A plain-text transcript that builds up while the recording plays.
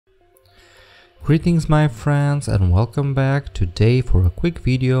Greetings my friends and welcome back today for a quick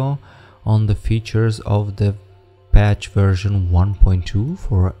video on the features of the patch version 1.2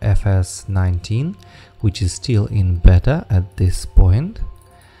 for FS19, which is still in beta at this point.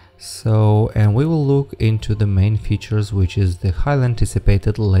 And we will look into the main features, which is the highly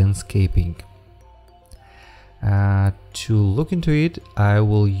anticipated landscaping. To look into it, I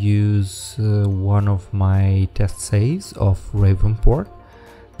will use one of my test saves of Ravenport,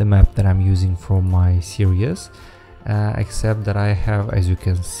 the map that I'm using for my series, except that I have, as you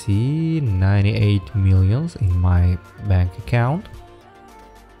can see, 98 millions in my bank account.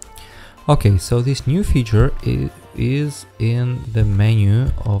 Okay, so this new feature is in the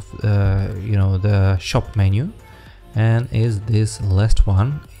menu of the shop menu, and is this last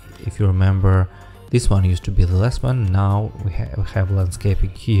one. If you remember, this one used to be the last one. Now we have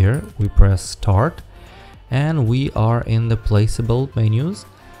landscaping here. We press start and we are in the placeable menus.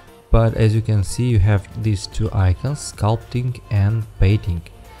 But as you can see, you have these two icons, sculpting and painting.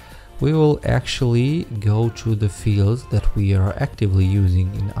 We will actually go to the fields that we are actively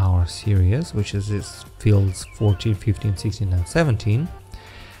using in our series, which is this fields 14, 15, 16 and 17.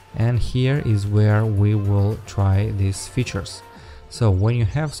 And here is where we will try these features. So when you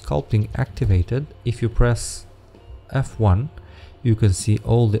have sculpting activated, if you press F1, you can see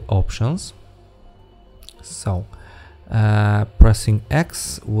all the options. So pressing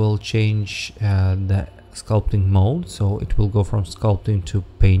X will change the sculpting mode, so it will go from sculpting to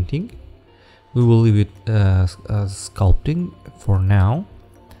painting. We will leave it sculpting for now.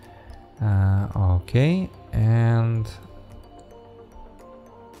 Okay, and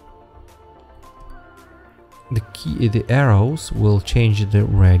the arrows will change the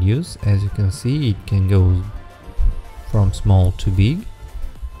radius. As you can see, it can go from small to big.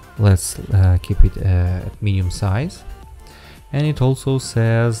 Let's keep it at medium size. And it also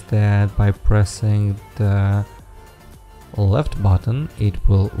says that by pressing the left button, it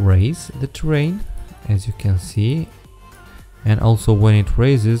will raise the terrain, as you can see. And also when it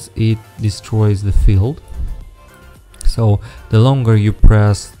raises, it destroys the field. So the longer you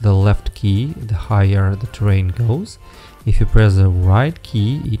press the left key, the higher the terrain goes. If you press the right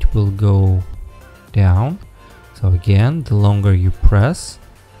key, it will go down. So again, the longer you press,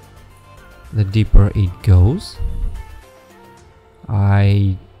 the deeper it goes.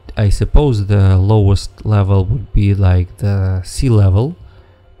 I suppose the lowest level would be like the sea level,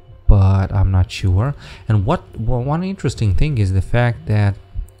 but I'm not sure. And one interesting thing is the fact that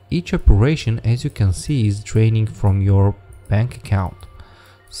each operation, as you can see, is draining from your bank account.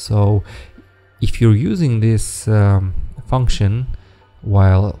 So if you're using this function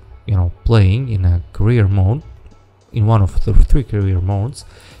while playing in a career mode, in one of the three career modes,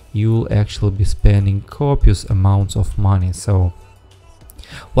 you'll actually be spending copious amounts of money. So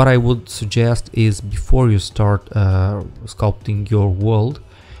what I would suggest is, before you start sculpting your world,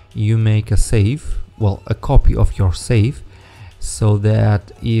 you make a save, well, a copy of your save, so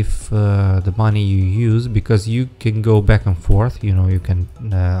that if the money you use, because you can go back and forth, you can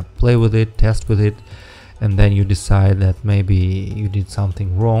play with it, test with it, and then you decide that maybe you did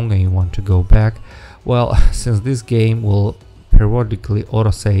something wrong and you want to go back. Well, since this game will periodically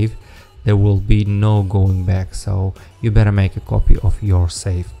autosave, there will be no going back, so you better make a copy of your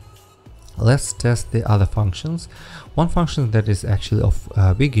save. Let's test the other functions. One function that is actually of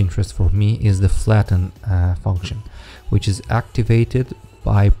big interest for me is the flatten function, which is activated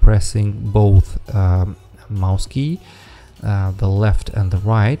by pressing both mouse key, the left and the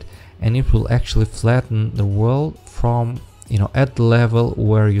right, and it will actually flatten the world from at the level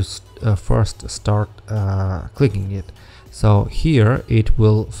where you first start clicking it. So here it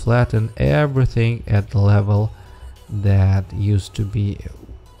will flatten everything at the level that used to be,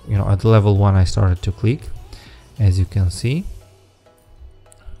 at the level when I started to click. As you can see,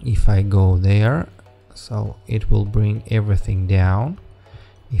 if I go there, so it will bring everything down.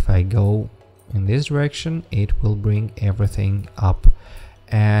 If I go in this direction, it will bring everything up.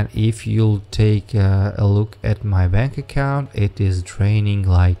 And if you'll take a look at my bank account, it is draining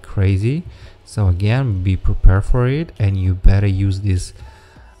like crazy. So again, be prepared for it, and you better use this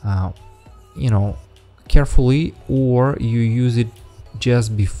carefully, or you use it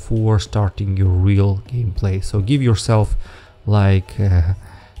just before starting your real gameplay. So give yourself like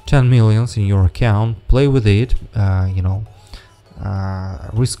 10 millions in your account, play with it,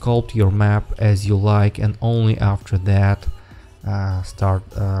 resculpt your map as you like, and only after that start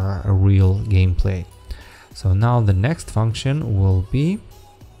a real gameplay. So now the next function will be,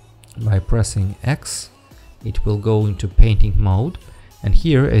 by pressing X, it will go into painting mode, And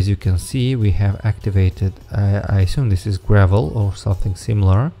here, as you can see, we have activated, I assume this is gravel or something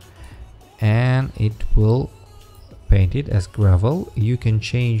similar, and it will paint it as gravel. You can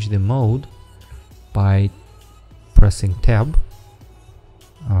change the mode by pressing tab.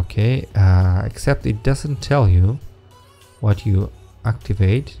 Okay, except it doesn't tell you what you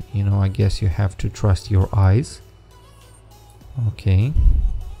activate. You know, I guess you have to trust your eyes. Okay.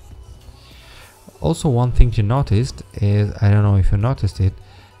 Also, one thing to notice is, I don't know if you noticed it,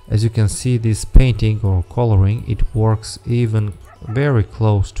 as you can see, this painting or coloring, it works even very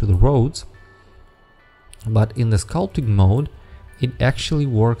close to the roads, but in the sculpting mode it actually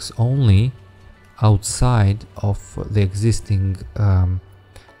works only outside of the existing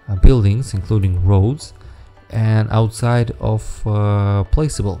buildings, including roads, and outside of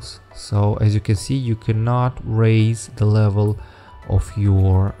placeables. So as you can see, you cannot raise the level of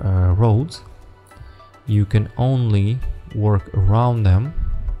your roads. You can only work around them.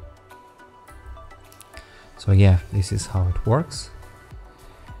 So yeah, this is how it works.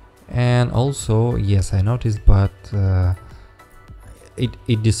 And also, yes, I noticed, but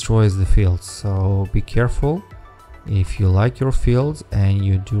it destroys the fields, so be careful. If you like your fields and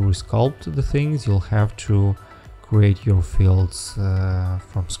you do resculpt the things, you'll have to create your fields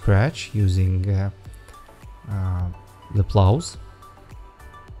from scratch using the plows.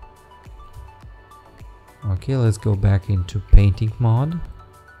 Okay, let's go back into painting mode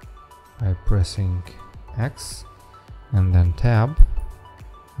by pressing X and then tab.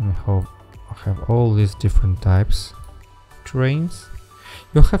 And I have all these different types of terrains.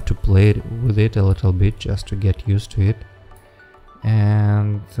 You'll have to play with it a little bit just to get used to it.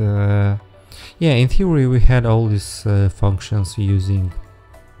 And yeah, in theory we had all these functions using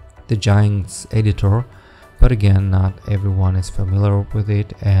the Giants editor, but again, not everyone is familiar with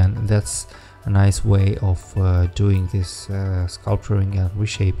it, and that's a nice way of doing this sculpturing and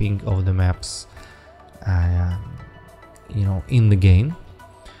reshaping of the maps, you know, in the game,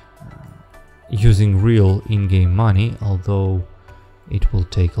 using real in-game money, although it will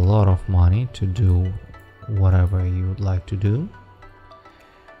take a lot of money to do whatever you would like to do.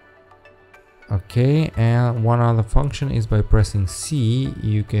 Okay, and one other function is by pressing C,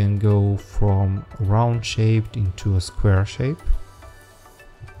 you can go from round shaped into a square shape.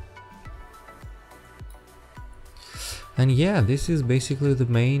 And yeah, this is basically the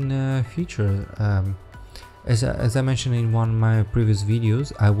main feature. As I mentioned in one of my previous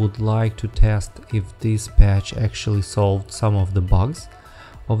videos, I would like to test if this patch actually solved some of the bugs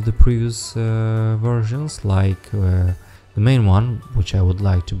of the previous versions, like the main one, which I would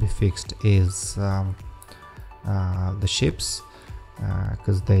like to be fixed, is the ships,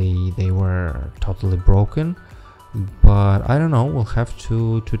 because they were totally broken. But I don't know, we'll have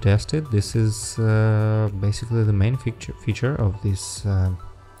to test it. This is basically the main feature of this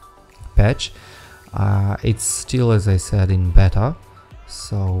patch. It's still, as I said, in beta,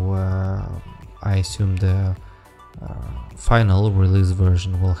 so I assume the final release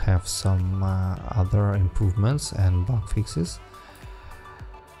version will have some other improvements and bug fixes.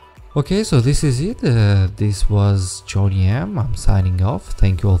 Okay, so this is it. This was Johnny M. I'm signing off.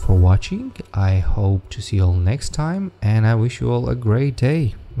 Thank you all for watching. I hope to see you all next time, and I wish you all a great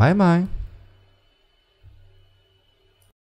day. Bye bye.